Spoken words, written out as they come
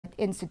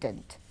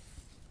incident.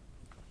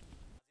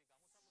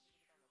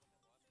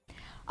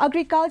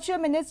 Agriculture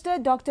Minister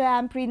Dr.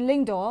 Ampareen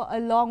Lyngdoh,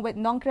 along with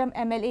Nongkrem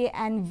MLA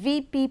and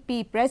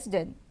VPP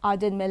President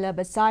Ardent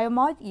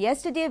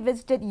yesterday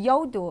visited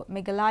lewduh,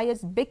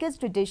 Meghalaya's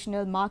biggest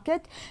traditional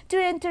market, to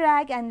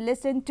interact and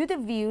listen to the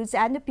views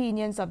and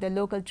opinions of the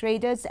local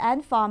traders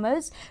and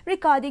farmers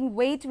regarding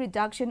weight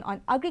reduction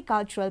on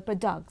agricultural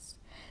products.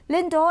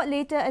 Lyngdoh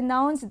later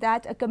announced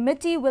that a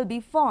committee will be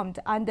formed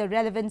under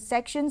relevant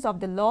sections of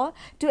the law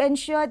to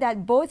ensure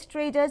that both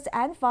traders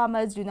and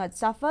farmers do not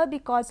suffer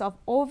because of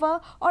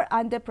over or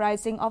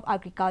underpricing of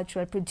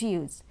agricultural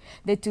produce.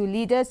 The two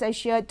leaders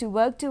assured to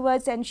work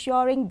towards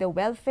ensuring the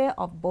welfare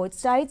of both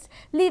sides,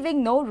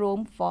 leaving no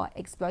room for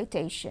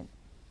exploitation.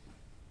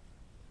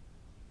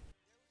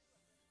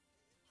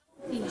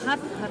 Lihat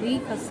hari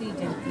kasih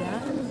jantia,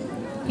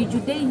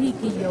 kijudehi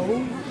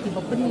kiyo,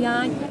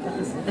 kibapenyan,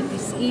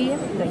 katisir,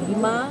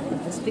 kayima,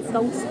 district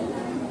council,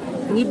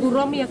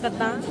 ngiburom ya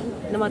kata,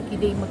 nama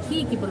kidei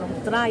maki kibalong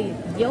try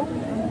kiyo,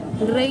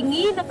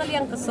 ngerengi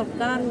nakaliang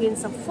kasokar ngin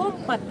sa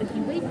format na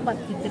kibaipat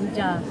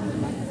kikenja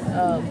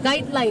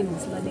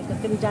guidelines la ni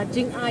kikenja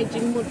jing ai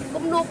jing mut,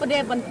 kumno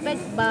pade ban pet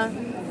ba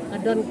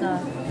adon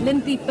ka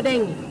lenti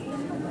pedeng.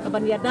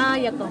 Kaban yada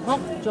ya ka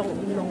hok jong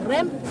unong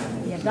rem,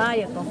 yada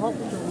ya ka hok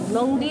jong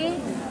unong di,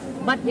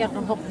 bat ya ka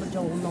hok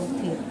jong unong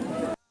tir.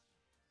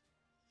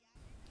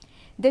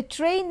 The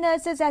Trained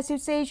Nurses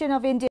Association of India